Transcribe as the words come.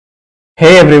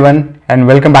Hey everyone, and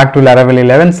welcome back to Laravel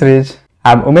 11 series.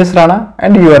 I'm Umesh Rana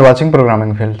and you are watching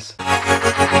Programming Fields.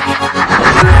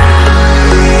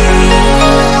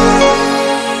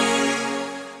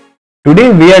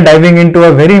 Today we are diving into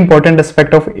a very important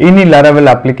aspect of any Laravel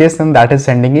application, that is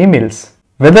sending emails.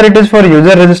 Whether it is for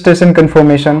user registration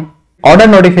confirmation, order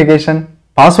notification,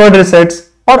 password resets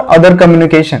or other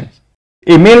communications.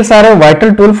 Emails are a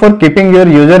vital tool for keeping your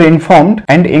user informed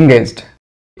and engaged.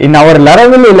 In our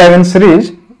Laravel 11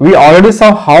 series, we already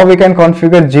saw how we can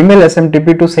configure Gmail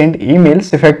SMTP to send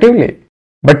emails effectively.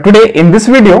 But today in this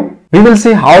video, we will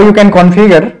see how you can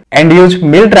configure and use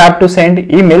Mailtrap to send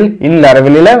email in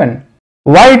Laravel 11.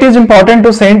 Why it is important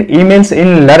to send emails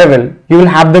in Laravel? You will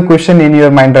have the question in your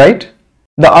mind, right?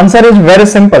 The answer is very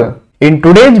simple. In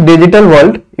today's digital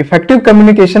world, effective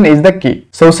communication is the key.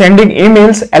 So sending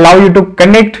emails allow you to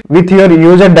connect with your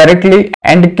user directly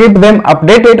and keep them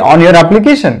updated on your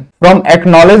application. From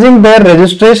acknowledging their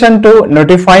registration to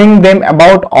notifying them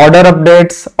about order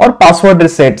updates or password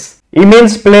resets,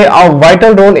 emails play a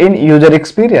vital role in user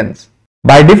experience.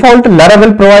 By default,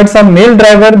 Laravel provides a mail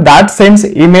driver that sends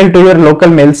email to your local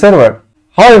mail server.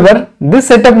 However, this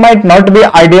setup might not be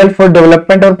ideal for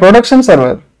development or production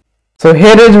server. So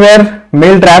here is where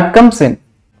Mailtrap comes in.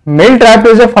 Mailtrap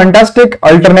is a fantastic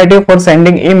alternative for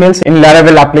sending emails in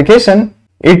Laravel application.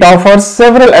 It offers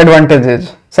several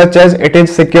advantages, such as it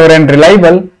is secure and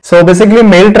reliable. So basically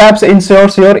Mailtrap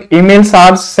ensures your emails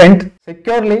are sent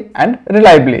securely and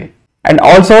reliably. And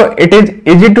also it is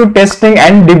easy to testing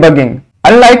and debugging.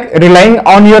 Unlike relying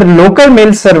on your local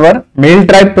mail server,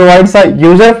 Mailtrap provides a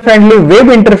user-friendly web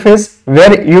interface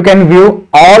where you can view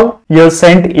all your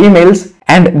sent emails,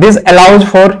 and this allows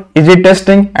for easy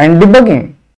testing and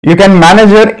debugging. You can manage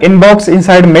your inbox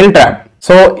inside Mailtrap.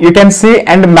 So you can see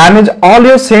and manage all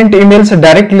your sent emails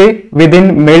directly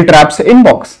within Mailtrap's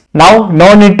inbox. Now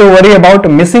no need to worry about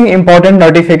missing important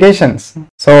notifications.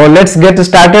 So let's get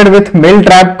started with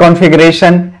Mailtrap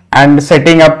configuration and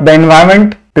setting up the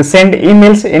environment to send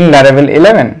emails in Laravel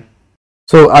 11.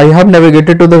 So I have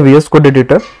navigated to the VS Code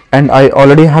editor and I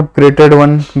already have created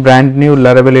one brand new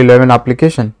Laravel 11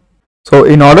 application. So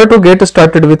in order to get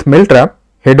started with Mailtrap,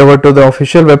 head over to the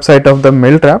official website of the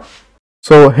Mailtrap.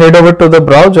 So head over to the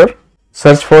browser,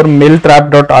 search for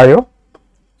mailtrap.io.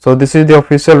 So this is the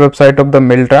official website of the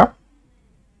Mailtrap.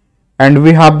 And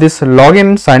we have this login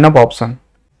and sign up option.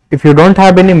 If you don't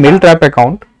have any Mailtrap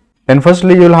account, then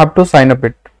firstly you will have to sign up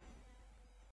it.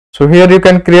 So here you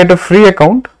can create a free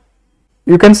account.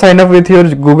 You can sign up with your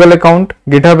Google account,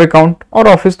 GitHub account or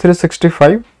Office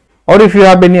 365. Or if you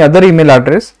have any other email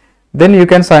address, then you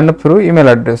can sign up through email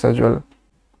address as well.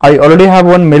 I already have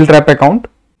one Mailtrap account,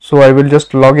 so I will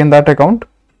just log in that account.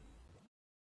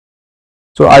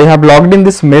 So I have logged in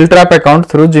this Mailtrap account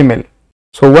through Gmail.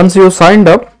 So once you signed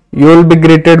up, you will be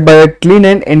greeted by a clean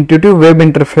and intuitive web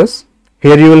interface.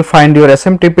 Here you will find your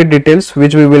SMTP details,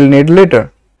 which we will need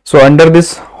later. So under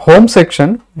this home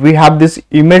section, we have this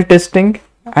email testing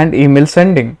and email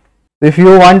sending. If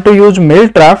you want to use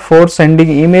Mailtrap for sending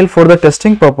email for the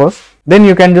testing purpose, then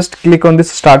you can just click on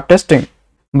this start testing.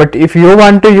 But if you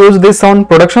want to use this on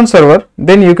production server,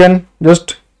 then you can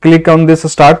just click on this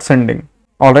start sending.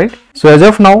 Alright. So as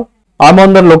of now, I'm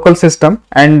on the local system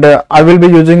and I will be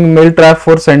using Mailtrap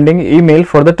for sending email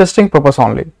for the testing purpose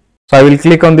only. So I will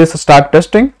click on this start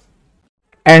testing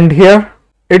and here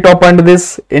it opened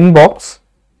this inbox,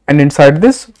 and inside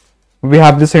this we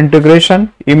have this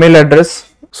integration email address.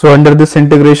 So under this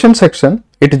integration section,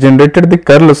 it generated the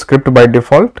curl script by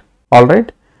default.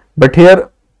 Alright, but here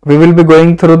we will be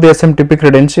going through the SMTP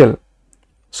credential.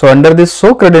 So under this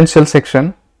show credential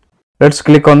section, let's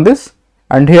click on this,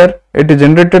 and here it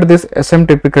generated this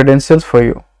SMTP credentials for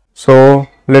you. So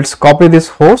let's copy this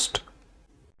host,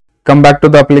 come back to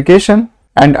the application,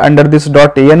 and under this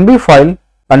 .env file,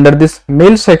 under this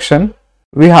mail section,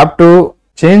 we have to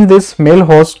change this mail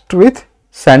host with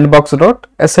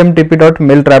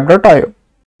sandbox.smtp.mailtrap.io.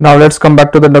 Now let's come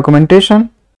back to the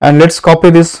documentation and let's copy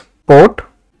this port.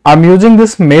 I'm using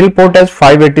this mail port as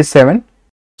 587.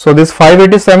 So this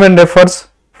 587 refers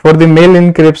for the mail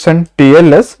encryption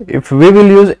TLS. If we will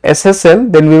use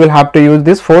SSL, then we will have to use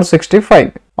this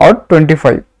 465 or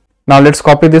 25. Now let's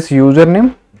copy this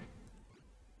username,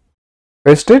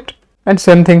 paste it, and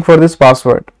same thing for this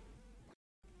password.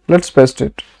 Let's paste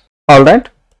it. Alright,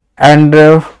 and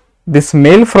this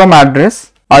mail from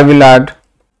address, I will add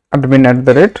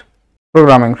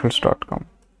admin@programmingfields.com.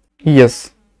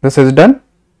 Yes, this is done.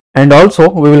 And also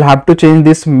we will have to change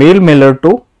this mail mailer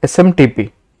to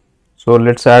SMTP. So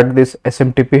let's add this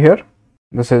SMTP here.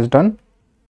 This is done.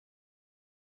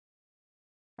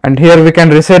 And here we can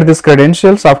reset these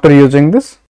credentials after using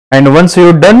this. And once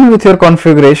you're done with your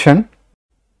configuration,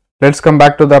 let's come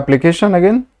back to the application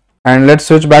again and let's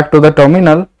switch back to the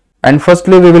terminal. And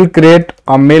firstly, we will create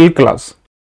a mail class.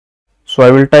 So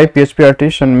I will type PHP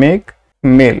artisan make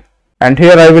mail, and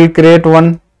here I will create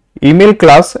one email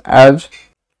class as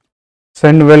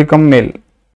send welcome mail.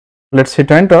 Let's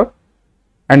hit enter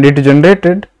and it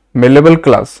generated Mailable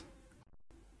class.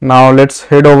 Now let's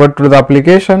head over to the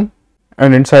application,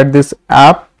 and inside this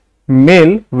app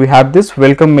mail we have this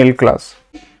welcome mail class.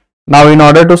 Now in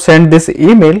order to send this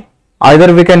email,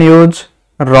 either we can use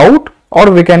route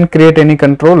or we can create any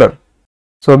controller.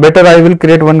 So better I will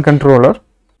create one controller.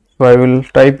 So I will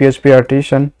type PHP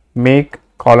artisan make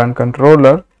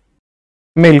controller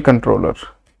mail controller.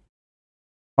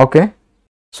 Okay,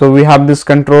 so we have this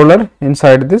controller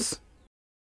inside this.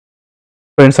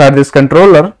 So inside this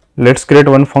controller, let's create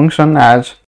one function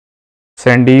as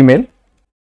send email.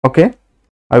 Okay,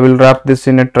 I will wrap this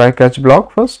in a try catch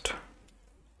block first,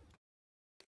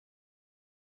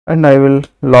 and I will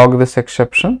log this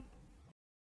exception,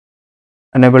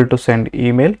 unable to send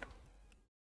email.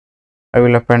 I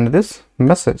will append this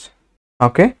message.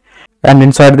 Okay, and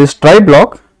inside this try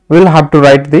block we will have to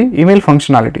write the email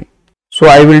functionality. So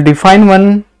I will define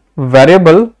one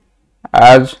variable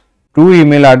as to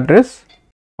email address.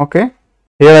 Okay,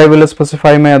 here I will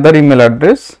specify my other email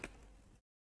address.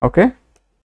 Okay,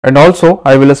 and also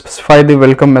I will specify the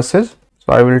welcome message.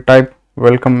 So I will type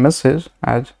welcome message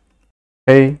as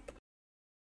hey,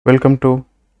 welcome to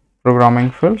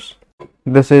programming fields.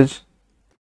 This is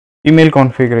email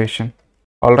configuration.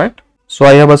 All right, so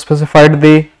I have specified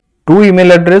the to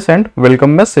email address and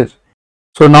welcome message.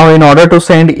 So now in order to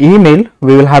send email,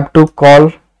 we will have to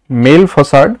call mail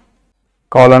facade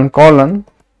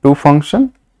to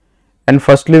function, and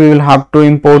firstly we will have to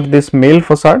import this mail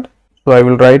facade. So I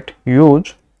will write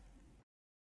use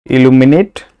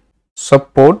illuminate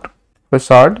support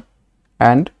facade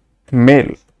and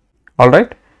mail. All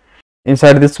right,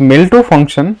 inside this mail to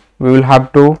function we will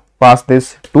have to pass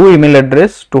this to email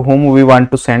address to whom we want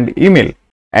to send email,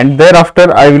 and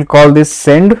thereafter I will call this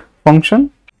send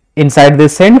function. Inside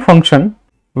this send function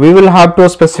we will have to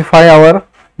specify our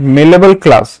mailable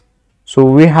class. So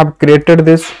we have created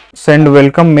this send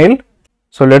welcome mail,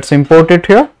 so let's import it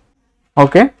here.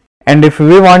 Okay, and if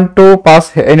we want to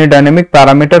pass any dynamic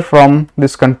parameter from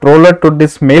this controller to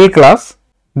this mail class,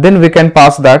 then we can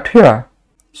pass that here.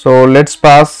 So let's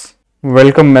pass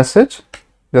welcome message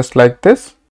just like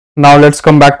this. Now let's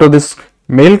come back to this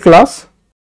mail class,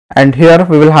 and here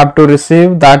we will have to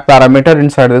receive that parameter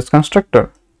inside this constructor.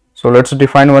 So let's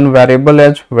define one variable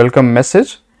as welcome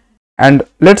message, and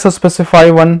let's specify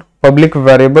one public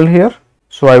variable here.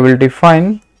 So I will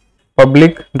define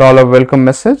public $welcome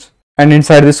message, and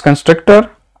inside this constructor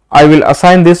I will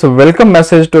assign this welcome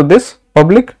message to this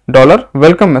public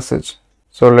 $welcome message.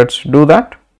 So let's do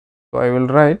that. So I will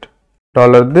write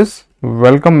 $this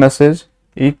welcome message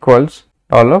equals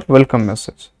 $welcome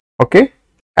message. Okay,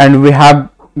 and we have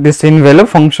this envelope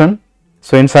function.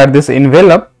 So inside this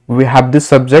envelope we have this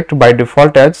subject by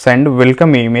default as send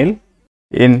welcome email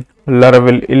in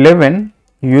Laravel 11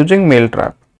 using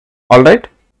Mailtrap. All right,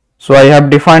 so I have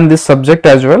defined this subject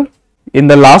as well. In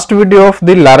the last video of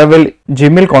the Laravel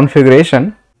Gmail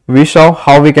configuration, we saw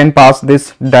how we can pass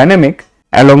this dynamic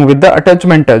along with the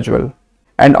attachment as well,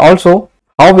 and also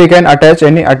how we can attach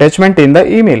any attachment in the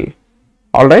email.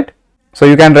 All right, so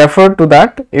you can refer to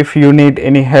that if you need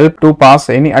any help to pass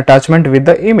any attachment with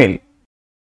the email.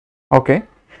 Okay,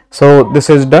 so this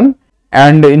is done,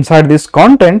 and inside this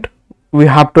content we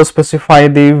have to specify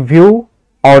the view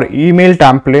or email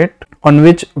template on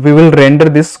which we will render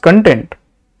this content.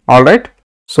 All right,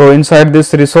 so inside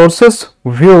this resources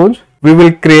views we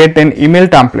will create an email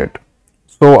template.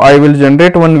 So I will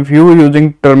generate one view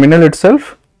using terminal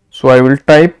itself. So I will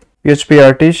type PHP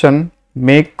artisan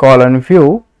make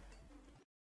view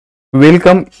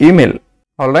welcome email.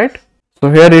 All right,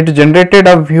 so here it generated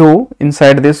a view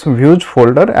inside this views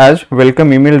folder as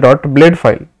welcome email.blade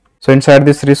file. So inside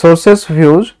this resources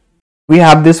views we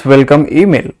have this welcome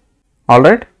email. All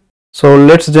right, so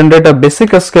let's generate a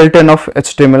basic skeleton of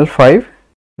HTML5.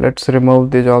 Let's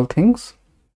remove these all things.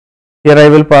 Here I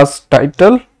will pass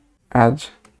title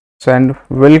as send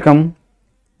welcome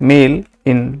mail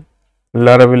in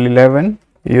Laravel 11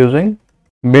 using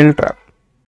Mailtrap.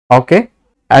 Okay,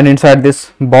 and inside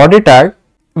this body tag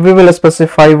we will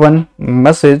specify one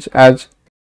message as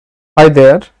hi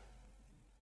there,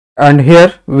 and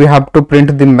here we have to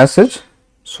print the message.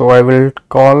 So I will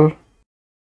call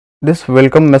this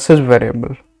welcome message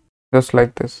variable just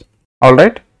like this. All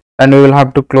right, and we will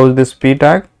have to close this p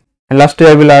tag, and lastly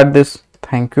I will add this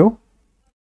thank you,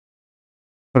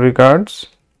 regards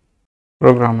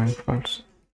programming fields.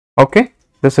 Okay,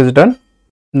 this is done.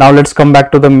 Now let's come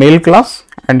back to the mail class,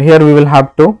 and here we will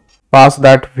have to pass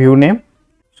that view name.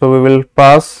 So we will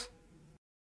pass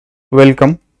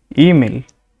welcome email.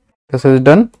 This is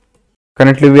done.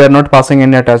 Currently we are not passing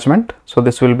any attachment, so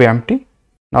this will be empty.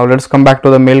 Now let's come back to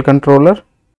the mail controller,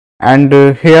 and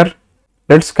here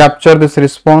let's capture this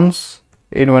response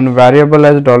in one variable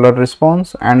as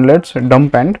 $response, and let's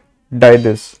dump and die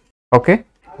this. Okay,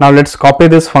 now let's copy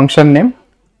this function name.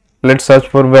 Let's search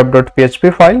for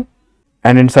web.php file,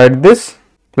 and inside this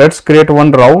let's create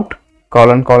one route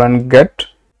 ::get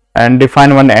and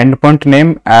define one endpoint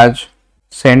name as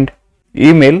send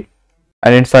email,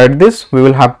 and inside this we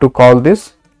will have to call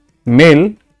this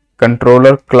mail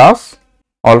controller class.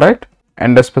 Alright,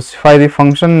 and specify the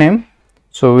function name.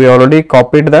 So we already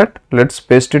copied that. Let's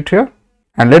paste it here,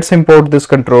 and let's import this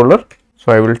controller.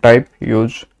 So I will type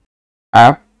use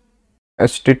app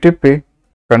http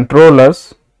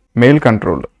controllers mail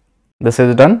controller. This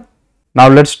is done. Now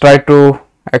let's try to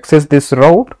access this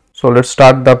route. So let's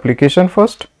start the application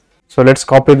first. So let's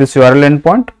copy this URL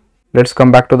endpoint. Let's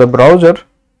come back to the browser.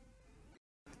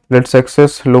 Let's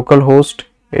access localhost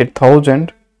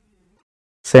 8000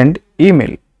 send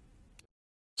email.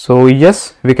 So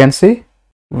yes, we can see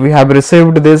we have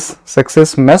received this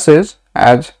success message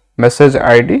as message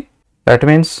ID. That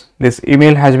means this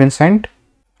email has been sent.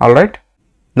 Alright,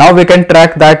 now we can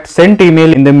track that sent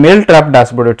email in the Mailtrap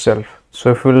dashboard itself.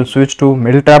 So if we will switch to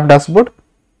Mailtrap dashboard,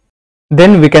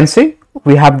 then we can see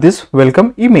we have this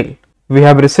welcome email. We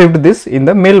have received this in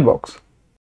the mailbox.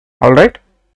 Alright,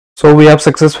 so we have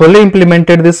successfully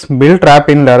implemented this Mailtrap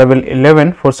in Laravel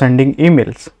 11 for sending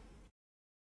emails.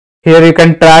 Here you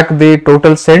can track the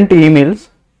total sent emails.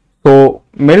 So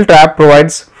Mailtrap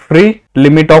provides free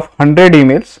limit of 100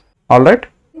 emails. Alright,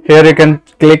 here you can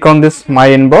click on this my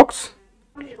inbox.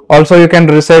 Also you can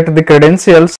reset the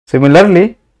credentials.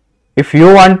 Similarly, if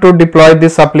you want to deploy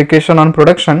this application on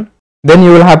production, then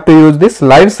you will have to use this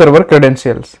live server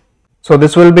credentials. So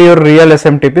this will be your real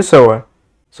SMTP server.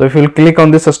 So if you will click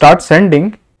on this start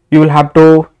sending, you will have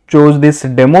to choose this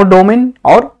demo domain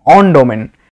or on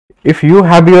domain. If you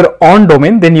have your own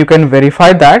domain, then you can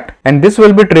verify that, and this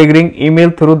will be triggering email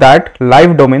through that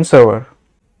live domain server.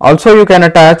 Also you can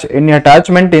attach any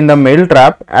attachment in the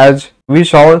Mailtrap as we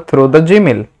saw through the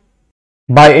Gmail.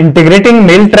 By integrating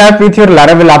Mailtrap with your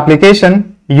Laravel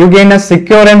application, you gain a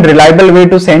secure and reliable way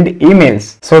to send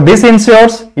emails. So this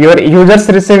ensures your users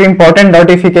receive important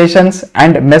notifications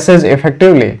and message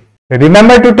effectively.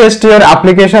 Remember to test your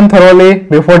application thoroughly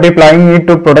before deploying it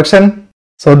to production.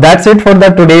 So that's it for the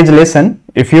today's lesson.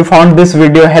 If you found this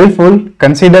video helpful,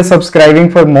 consider subscribing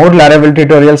for more Laravel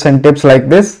tutorials and tips like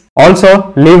this.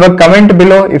 Also, leave a comment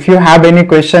below if you have any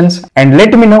questions, and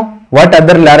let me know what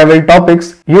other Laravel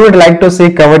topics you would like to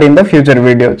see covered in the future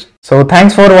videos. So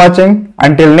thanks for watching.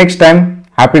 Until next time,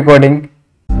 happy coding.